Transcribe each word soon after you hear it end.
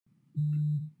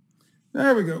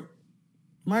There we go.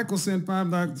 Michael sent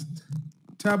 $5.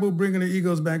 Taboo bringing the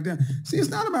egos back down. See, it's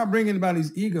not about bringing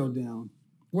anybody's ego down.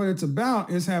 What it's about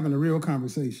is having a real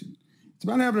conversation. It's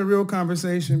about having a real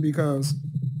conversation because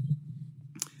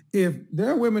if there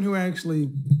are women who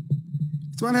actually,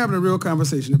 it's about having a real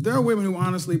conversation. If there are women who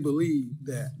honestly believe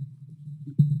that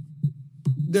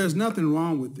there's nothing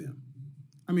wrong with them.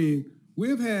 I mean,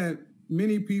 we've had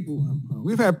many people,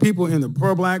 we've had people in the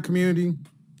pro-black community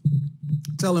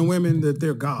telling women that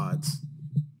they're gods.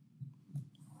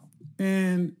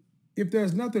 And if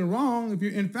there's nothing wrong, if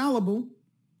you're infallible,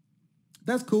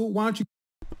 that's cool. Why don't you?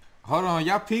 Hold on,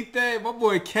 y'all peeped that? My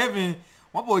boy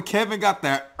Kevin got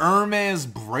that Hermes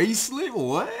bracelet.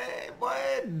 What?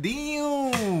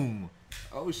 Damn.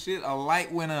 Oh shit, a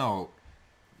light went out.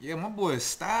 Yeah, my boy is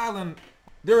styling.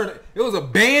 It was a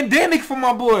pandemic for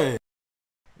my boy.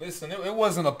 Listen, it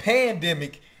wasn't a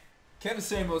pandemic. Kevin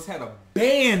Samuels had a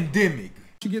pandemic.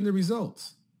 You getting the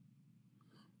results?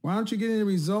 Why aren't you getting the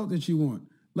result that you want?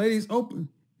 Ladies, open.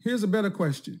 Here's a better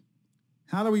question.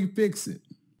 How do we fix it?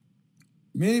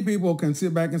 Many people can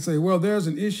sit back and say, well, there's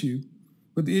an issue,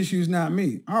 but the issue is not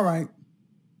me. All right.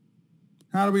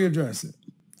 How do we address it?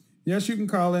 Yes, you can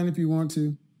call in if you want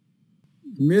to.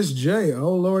 Miss J,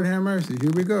 oh, Lord have mercy.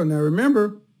 Here we go. Now,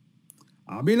 remember,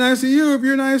 I'll be nice to you if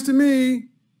you're nice to me.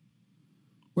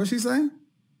 What's she saying?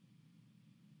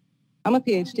 I'm a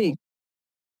PhD.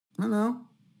 I know.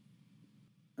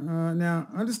 Now,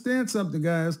 understand something,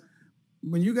 guys.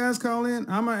 When you guys call in,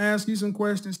 I'm going to ask you some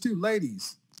questions too.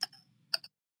 Ladies.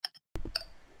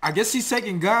 I guess he's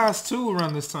taking guys too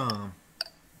around this time.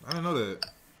 I didn't know that.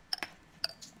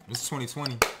 This is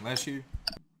 2020, last year.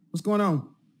 What's going on?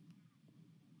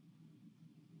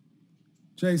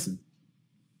 Jason.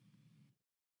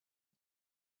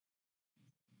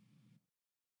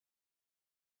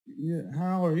 Yeah,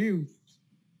 how are you?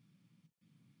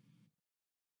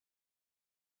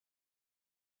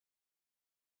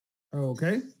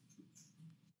 Okay.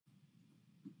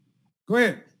 Go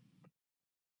ahead.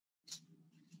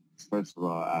 First of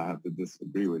all, I have to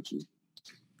disagree with you.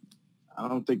 I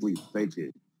don't think we fake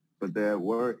it, but there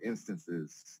were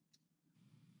instances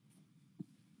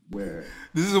where...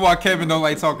 This is why Kevin don't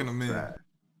like talking to men.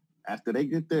 After they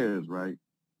get theirs, right?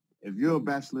 If you're a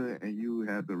bachelor and you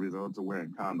have the results of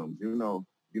wearing condoms, you know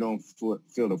you don't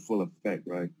feel the full effect,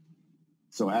 right?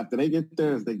 So after they get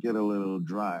theirs, they get a little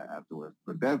dry afterwards.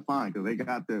 But that's fine because they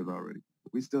got theirs already.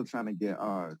 We still trying to get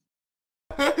ours.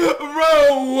 Bro,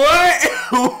 what?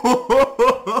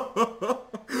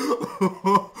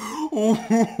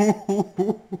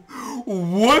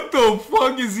 What the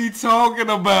fuck is he talking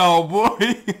about,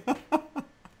 boy?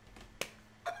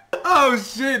 Oh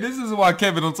shit, this is why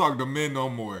Kevin don't talk to men no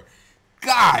more.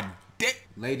 God damn.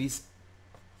 Ladies,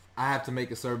 I have to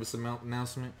make a service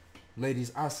announcement.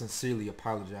 Ladies, I sincerely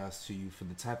apologize to you for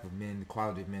the type of men, the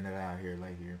quality of men that are out here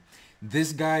like here.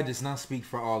 This guy does not speak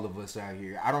for all of us out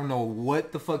here. I don't know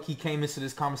what the fuck he came into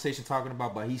this conversation talking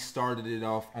about, but he started it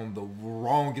off on the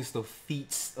wrongest of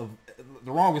feats of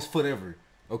the wrongest foot ever.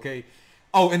 Okay.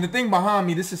 Oh, and the thing behind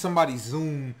me, this is somebody's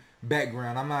Zoom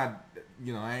background. I'm not,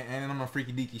 you know, and I'm a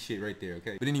freaky deaky shit right there.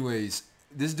 Okay. But anyways,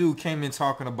 this dude came in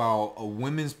talking about a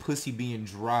women's pussy being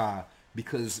dry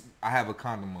because I have a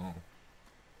condom on.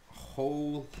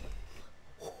 Holy.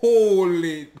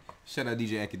 Shout out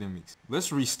DJ Academics.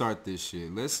 Let's restart this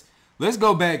shit. Let's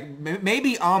go back.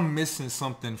 Maybe I'm missing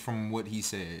something from what he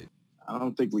said. I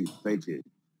don't think we fake it,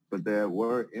 but there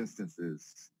were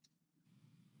instances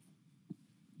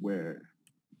where,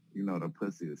 you know, the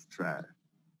pussy is trash.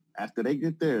 After they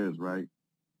get theirs, right?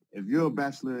 If you're a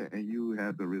bachelor and you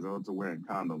have the results of wearing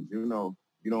condoms, you know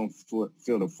you don't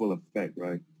feel the full effect,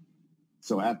 right?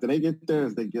 So after they get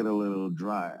theirs, they get a little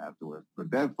dry afterwards.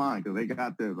 But that's fine because they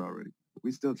got theirs already.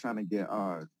 We still trying to get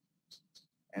ours.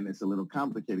 And it's a little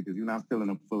complicated because you're not feeling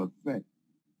the full effect.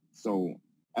 So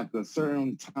at a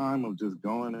certain time of just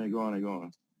going and going and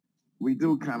going, we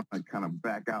do kind of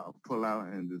back out, pull out,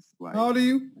 and just like... How old are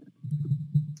you?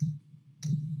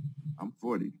 I'm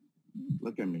 40.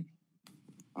 Look at me.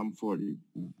 I'm 40.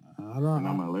 And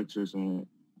I'm an electrician.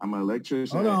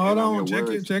 Hold on.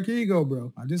 Check your ego,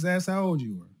 bro. I just asked how old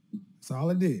you were. That's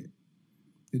all I did.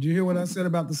 Did you hear what I said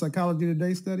about the Psychology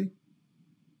Today study?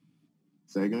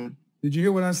 Say again? Did you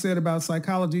hear what I said about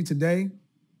Psychology Today?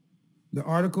 The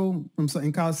article from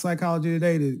Psychology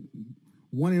Today that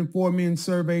 1 in 4 men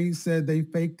surveyed said they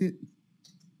faked it.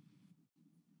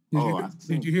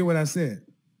 Did you hear what I said?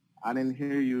 I didn't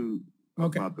hear you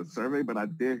about the survey, but I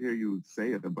did hear you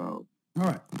say it about... All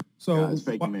right. So guys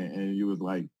faking it, and you was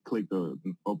like,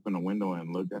 open the window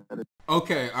and look at it.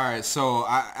 Okay, all right. So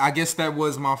I guess that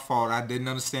was my fault. I didn't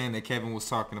understand that Kevin was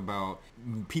talking about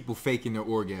people faking their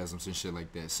orgasms and shit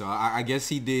like that. So I guess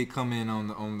he did come in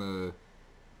on the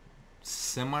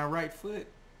semi right foot.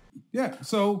 Yeah.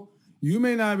 So you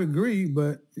may not agree,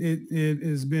 but it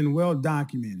has been well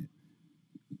documented.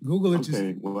 Google it.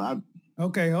 Okay. Well,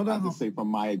 okay. Hold on. I just say from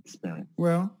my experience.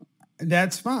 Well,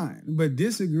 that's fine, but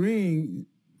disagreeing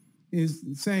is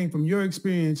saying from your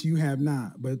experience you have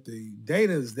not, but the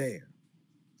data is there.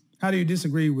 How do you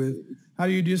disagree with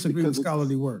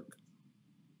scholarly work?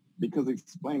 Because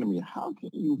explain to me, how can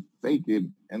you fake it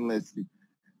and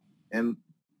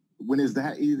when it's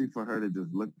that easy for her to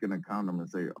just look in a condom and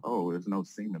say, oh, there's no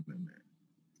semen in there.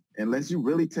 Unless you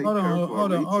really take hold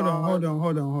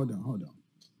on.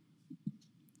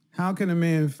 How can a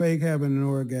man fake having an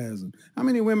orgasm? How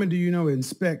many women do you know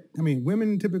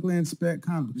women typically inspect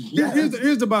condoms. Yes.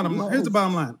 Here's the bottom line. Here's the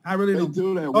bottom line. I really don't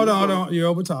do that. Hold on. You're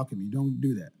over talking me. Don't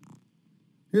do that.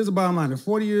 Here's the bottom line. At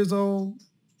 40 years old,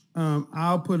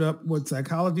 I'll put up what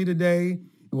Psychology Today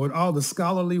and what all the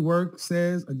scholarly work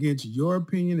says against your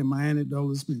opinion and my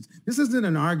anecdotal experience. This isn't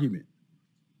an argument.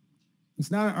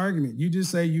 It's not an argument. You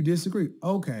just say you disagree.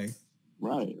 Okay.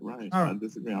 Right. All right. I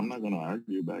disagree. I'm not going to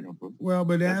argue back and forth. Well,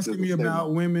 but That's asking me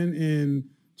about women and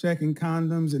checking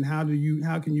condoms and how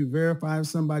can you verify if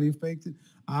somebody faked it?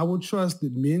 I will trust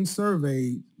that men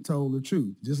surveyed told the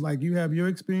truth. Just like you have your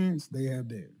experience, they have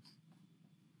theirs.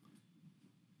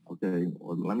 Okay,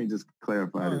 well, let me just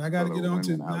clarify this. I got to get on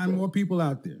to 9 more people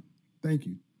out there. Thank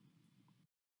you.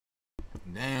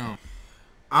 Damn.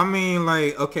 I mean,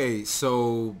 like, okay,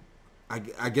 so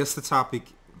I guess the topic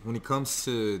when it comes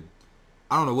to,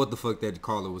 I don't know what the fuck that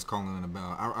caller was calling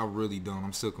about. I really don't.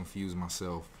 I'm still confused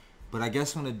myself. But I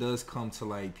guess when it does come to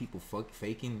like people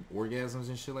faking orgasms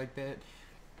and shit like that,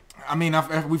 I mean,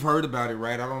 we've heard about it,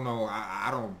 right? I don't know.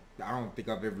 I don't think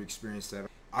I've ever experienced that.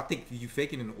 I think you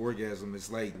faking an orgasm is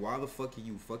like, why the fuck are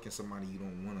you fucking somebody you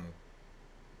don't want to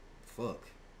fuck?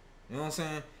 You know what I'm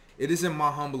saying? It is in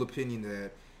my humble opinion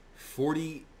that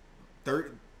 30,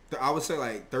 I would say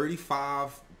like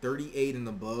 35, 38 and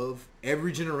above,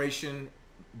 every generation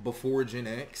before Gen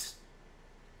X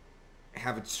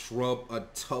have a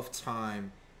tough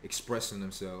time expressing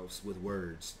themselves with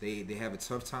words. They have a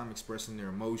tough time expressing their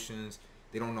emotions.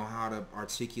 They don't know how to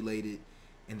articulate it.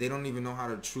 And they don't even know how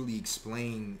to truly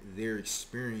explain their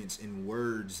experience in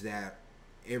words that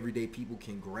everyday people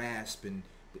can grasp. And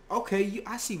okay,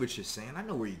 I see what you're saying. I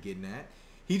know where you're getting at.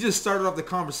 He just started off the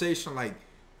conversation like,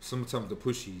 sometimes the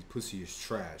pussy is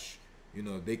trash. You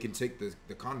know, they can take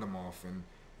the condom off and,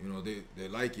 you know, they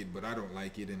like it, but I don't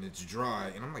like it and it's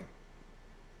dry. And I'm like,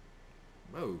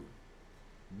 bro,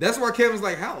 that's why Kevin's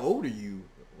like, how old are you?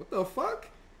 What the fuck?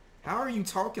 How are you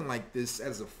talking like this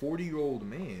as a 40-year-old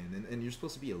man and you're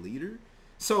supposed to be a leader?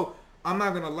 So I'm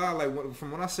not gonna lie, like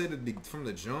from when I said from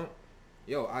the jump,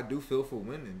 yo, I do feel for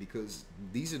women because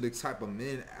these are the type of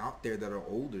men out there that are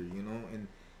older, you know, and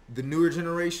the newer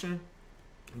generation,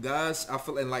 guys, I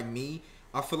feel, and like me,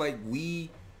 I feel like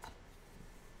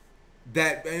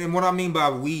and what I mean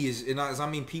by we is I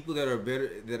mean people that are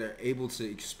better, that are able to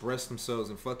express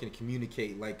themselves and fucking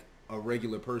communicate like a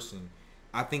regular person.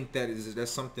 I think that's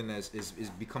something that's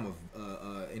become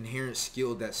a inherent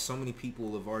skill that so many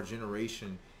people of our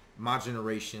generation, my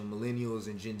generation, millennials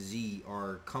and Gen Z,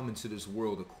 are coming to this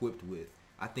world equipped with.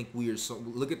 I think we are so.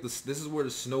 Look at this. This is where the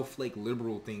snowflake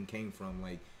liberal thing came from.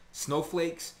 Like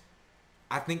snowflakes,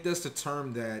 I think that's the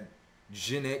term that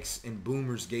Gen X and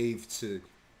Boomers gave to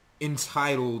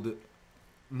entitled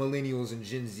millennials and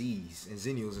Gen Zs and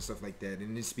Zennials and stuff like that.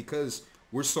 And it's because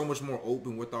we're so much more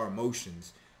open with our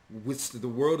emotions. The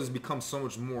world has become so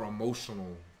much more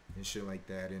emotional and shit like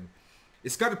that, and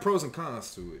it's got the pros and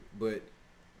cons to it. But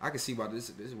I can see why this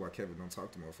is why Kevin don't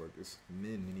talk to motherfuckers,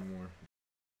 men anymore.